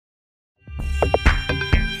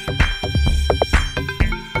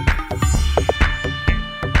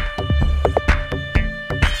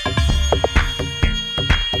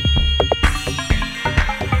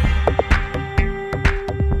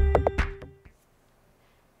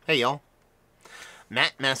Hey y'all,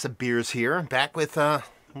 Matt Massive Beers here, back with a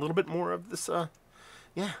little bit more of this,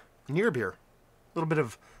 near beer. A little bit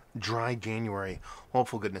of dry January,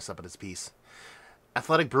 hopeful goodness up at its piece.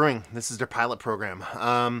 Athletic Brewing, this is their pilot program.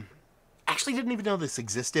 Actually didn't even know this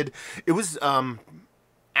existed. It was,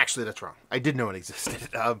 actually that's wrong. I did know it existed.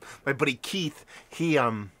 My buddy Keith, he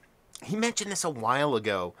mentioned this a while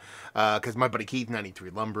ago, because my buddy Keith, 93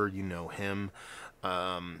 Lumber, you know him.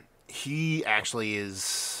 He actually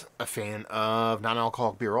is a fan of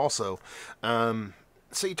non-alcoholic beer also.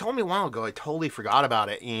 So you told me a while ago, I totally forgot about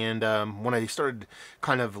it. And when I started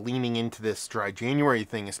kind of leaning into this dry January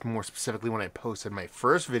thing, it's more specifically when I posted my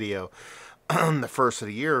first video, the first of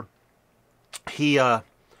the year, a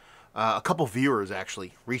couple viewers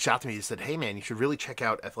actually reached out to me and said, hey man, you should really check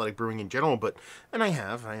out Athletic Brewing in general. And I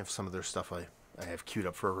have some of their stuff I have queued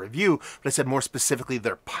up for a review, but I said more specifically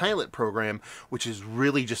their pilot program, which is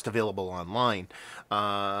really just available online.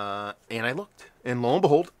 And I looked, and lo and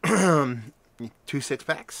behold, 2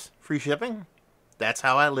 6-packs, free shipping. That's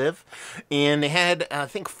how I live. And they had, I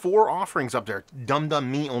think, 4 offerings up there.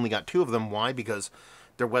 Dum Me only got 2 of them. Why? Because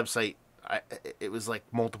their website, it was like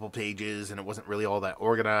multiple pages, and it wasn't really all that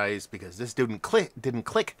organized because this didn't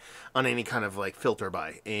click on any kind of like filter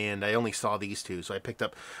by, and I only saw these 2, so I picked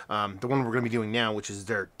up the one we're going to be doing now, which is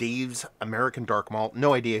their Dave's American Dark Malt.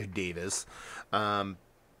 No idea who Dave is,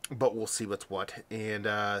 but we'll see what's what. And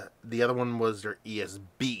the other one was their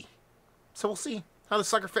ESB, so we'll see how the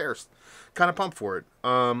sucker fares. Kind of pumped for it.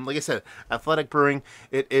 Like I said, Athletic Brewing,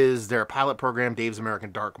 it is their pilot program, Dave's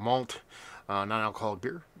American Dark Malt, non-alcoholic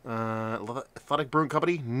beer. Athletic Brewing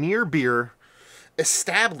Company, near beer,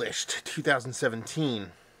 established 2017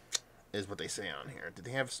 is what they say on here. Did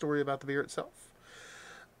they have a story about the beer itself?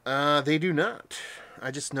 They do not. I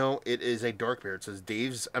just know it is a dark beer. It says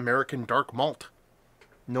Dave's American Dark Malt.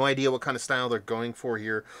 No idea what kind of style they're going for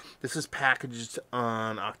here. This is packaged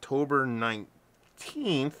on October 19th,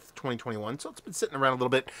 2021, so it's been sitting around a little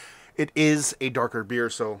bit. It is a darker beer,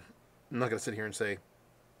 so I'm not going to sit here and say,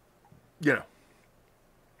 you know,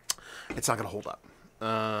 it's not going to hold up.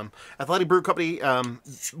 Athletic Brew Company, one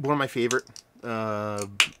of my favorite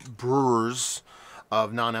brewers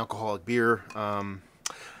of non-alcoholic beer.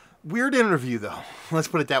 Weird interview, though. Let's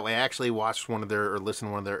put it that way. I actually watched one of their, or listened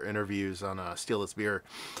to one of their interviews on Steal This Beer.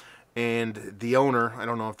 And the owner, I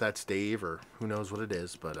don't know if that's Dave or who knows what it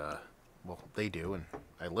is, but, well, they do, and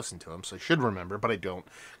I listen to him, so I should remember, but I don't,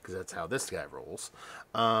 because that's how this guy rolls.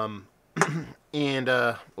 And,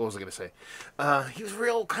 what was I going to say? He was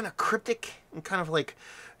real kind of cryptic and kind of like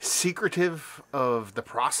secretive of the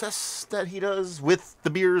process that he does with the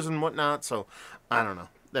beers and whatnot. So, I don't know.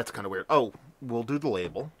 That's kind of weird. Oh, we'll do the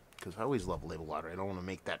label, because I always love label lottery. I don't want to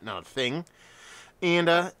make that not a thing. And,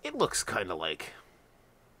 it looks kind of like,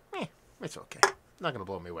 it's okay. Not going to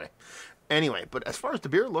blow me away. Anyway, but as far as the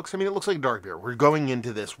beer looks, I mean, it looks like dark beer. We're going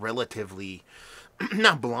into this relatively,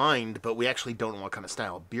 not blind, but we actually don't know what kind of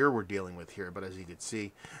style of beer we're dealing with here. But as you can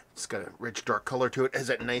see, it's got a rich, dark color to it. It has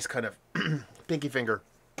that nice kind of pinky finger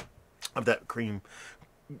of that creamy,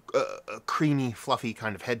 fluffy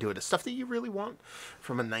kind of head to it. It's stuff that you really want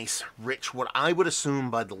from a nice, rich, what I would assume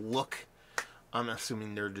by the look, I'm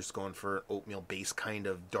assuming they're just going for an oatmeal-based kind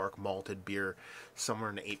of dark malted beer, somewhere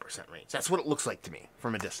in the 8% range. That's what it looks like to me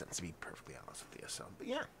from a distance, to be perfectly honest with you. So, but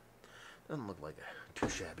yeah, doesn't look like too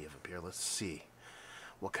shabby of a beer. Let's see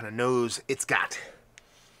what kind of nose it's got.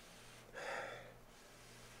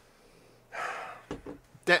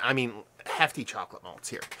 I mean, hefty chocolate malts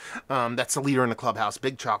here. That's the leader in the clubhouse.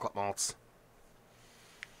 Big chocolate malts.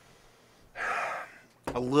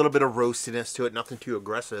 A little bit of roastiness to it. Nothing too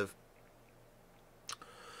aggressive.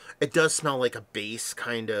 It does smell like a base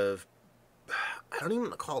kind of, I don't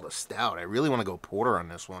even call it a stout. I really want to go porter on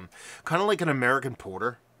this one. Kind of like an American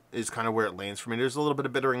porter is kind of where it lands for me. There's a little bit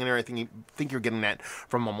of bittering in there. I think you're getting that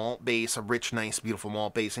from a malt base, a rich, nice, beautiful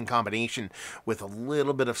malt base in combination with a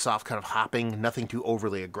little bit of soft kind of hopping, nothing too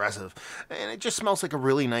overly aggressive. And it just smells like a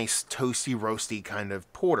really nice, toasty, roasty kind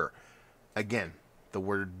of porter. Again, the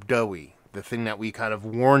word doughy. The thing that we kind of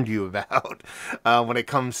warned you about when it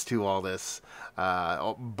comes to all this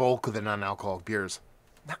bulk of the non-alcoholic beers.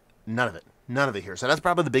 None of it. None of it here. So that's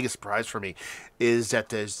probably the biggest surprise for me, is that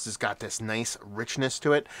there's just got this nice richness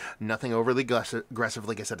to it. Nothing overly aggressive.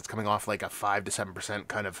 Like I said, it's coming off like a 5 to 7%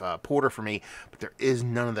 kind of porter for me. But there is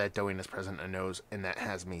none of that doughiness present in the nose, and that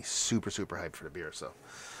has me super, super hyped for the beer. So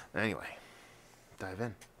anyway, dive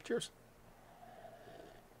in. Cheers.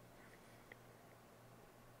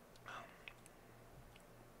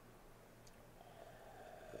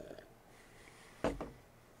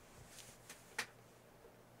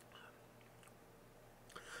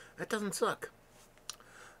 That doesn't suck.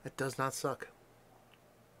 It does not suck.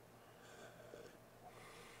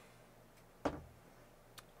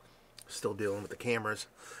 Still dealing with the camera's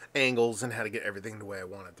angles and how to get everything the way I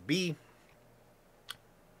want it to be.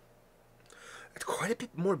 It's quite a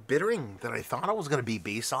bit more bittering than I thought it was going to be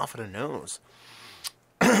based off of the nose.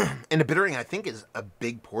 And the bittering, I think, is a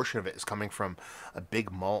big portion of it is coming from a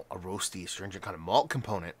big malt, a roasty, astringent kind of malt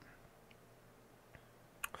component.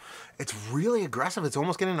 It's really aggressive. It's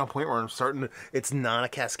almost getting to a point where I'm starting to... It's not a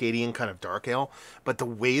Cascadian kind of dark ale, but the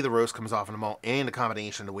way the roast comes off in the malt and the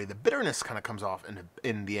combination, the way the bitterness kind of comes off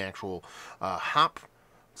in the actual hop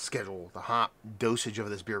schedule, the hop dosage of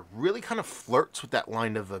this beer really kind of flirts with that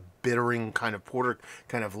line of a bittering kind of porter,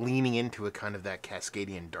 kind of leaning into a kind of that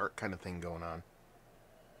Cascadian dark kind of thing going on.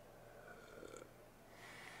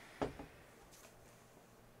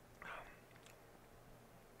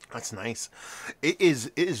 That's nice. It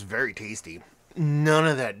is very tasty. None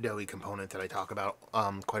of that doughy component that I talk about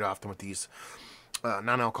quite often with these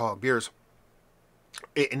non-alcoholic beers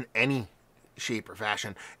in any shape or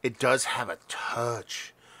fashion. It does have a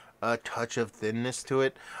touch of thinness to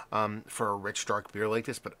it for a rich dark beer like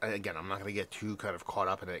this. But again, I'm not going to get too kind of caught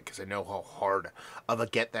up in it because I know how hard of a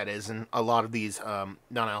get that is. And a lot of these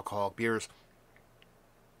non-alcoholic beers,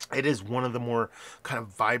 it is one of the more kind of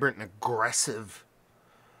vibrant and aggressive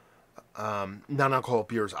non-alcoholic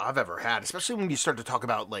beers I've ever had, especially when you start to talk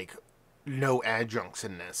about like no adjuncts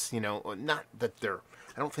in this, you know, not that there,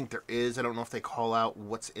 I don't think there is, I don't know if they call out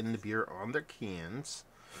what's in the beer on their cans.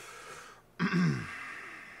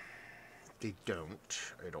 They don't,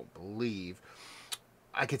 I don't believe.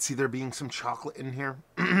 I could see there being some chocolate in here,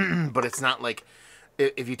 but it's not like,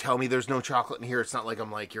 if you tell me there's no chocolate in here, it's not like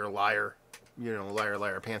I'm like, you're a liar, you know, liar,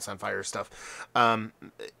 liar, pants on fire stuff.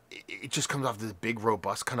 It just comes off this big,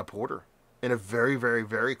 robust kind of porter in a very, very,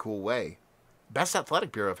 very cool way. Best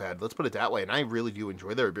athletic beer I've had, let's put it that way, and I really do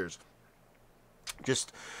enjoy their beers.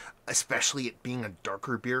 Just, especially it being a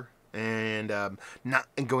darker beer, and not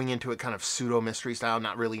going into it kind of pseudo-mystery style,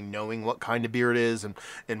 not really knowing what kind of beer it is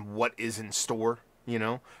and what is in store, you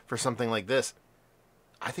know, for something like this.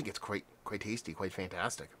 I think it's quite tasty, quite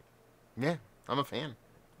fantastic. Yeah, I'm a fan.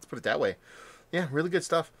 Let's put it that way. Yeah, really good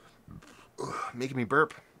stuff. Ugh, making me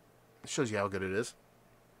burp. It shows you how good it is.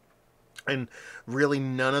 And really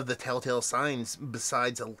none of the telltale signs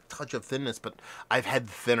besides a touch of thinness, but I've had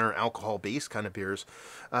thinner alcohol-based kind of beers.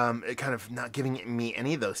 It kind of not giving me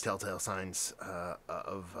any of those telltale signs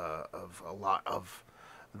of a lot of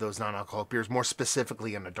those non-alcoholic beers, more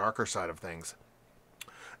specifically on the darker side of things.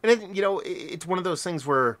 And, you know, it's one of those things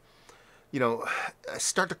where, you know, I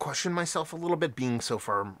start to question myself a little bit being so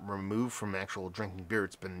far removed from actual drinking beer.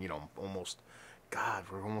 It's been, you know, almost... God,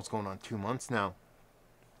 we're almost going on 2 months now.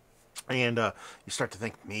 And you start to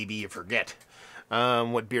think maybe you forget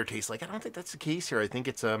what beer tastes like. I don't think that's the case here. I think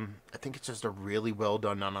it's just a really well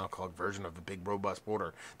done non-alcoholic version of a big robust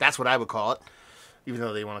porter. That's what I would call it, even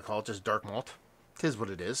though they want to call it just dark malt. It is what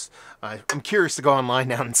it is. I'm curious to go online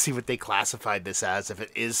now and see what they classified this as, if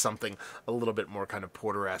it is something a little bit more kind of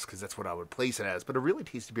porter-esque, because that's what I would place it as. But a really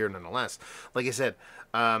tasty beer nonetheless. Like I said,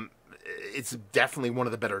 it's definitely one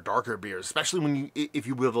of the better darker beers, especially when if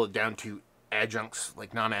you whittle it down to adjuncts,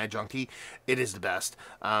 like non-adjuncty, it is the best.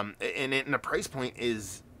 And the price point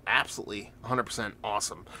is absolutely 100%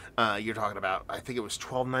 awesome. You're talking about, I think it was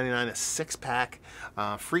 $12.99 a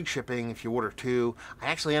 6-pack, free shipping if you order 2. I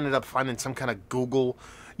actually ended up finding some kind of Google,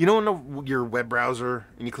 you know, in your web browser,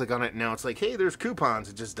 and you click on it, and now it's like, hey, there's coupons.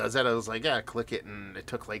 It just does that. I was like, yeah, click it, and it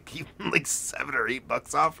took like even like $7 or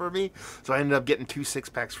 $8 off for me. So I ended up getting 2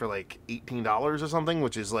 6-packs for like $18 or something,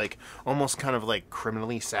 which is like almost kind of like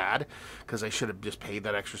criminally sad, because I should have just paid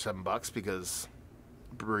that extra $7 because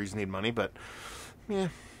breweries need money. But yeah,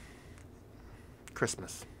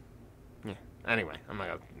 Christmas. Yeah. Anyway, I'm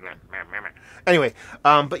not gonna... Anyway,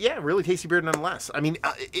 but yeah, really tasty beer nonetheless. I mean,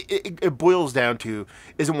 it boils down to,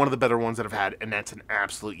 is it one of the better ones that I've had? And that's an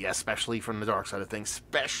absolute yes, especially from the dark side of things,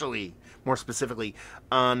 especially, more specifically,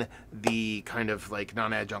 on the kind of like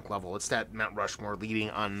non-adjunct level. It's that Mount Rushmore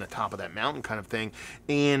leading on the top of that mountain kind of thing.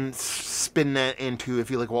 And spin that into,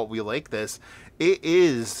 if you like what we like this, it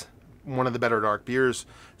is one of the better dark beers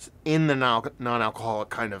in the non-alcoholic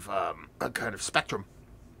kind of spectrum.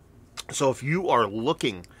 So if you are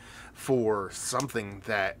looking for something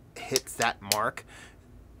that hits that mark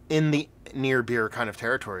in the near beer kind of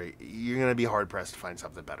territory, you're going to be hard pressed to find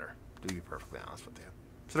something better, to be perfectly honest with you.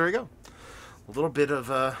 So there you go. A little bit of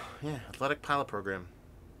athletic pilot program.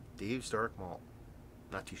 Dave's Dark Malt.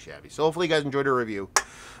 Not too shabby. So hopefully you guys enjoyed our review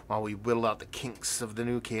while we whittled out the kinks of the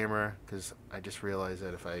new camera, because I just realized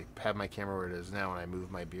that if I have my camera where it is now and I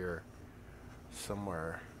move my beer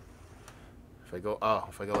somewhere,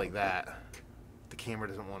 If I go like that, the camera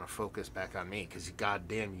doesn't want to focus back on me because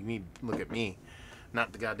goddamn, you need to look at me,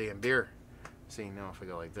 not the goddamn beer. See, now if I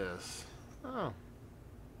go like this, oh, a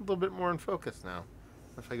little bit more in focus now.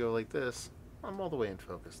 If I go like this, I'm all the way in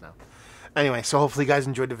focus now. Anyway, so hopefully you guys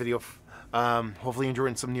enjoyed the video. Hopefully you're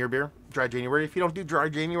enjoying some near beer, dry January. If you don't do dry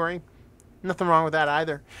January, nothing wrong with that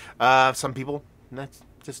either. Some people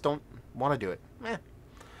just don't want to do it.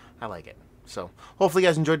 I like it. So hopefully you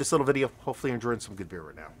guys enjoyed this little video. Hopefully you're enjoying some good beer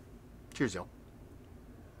right now. Cheers, y'all.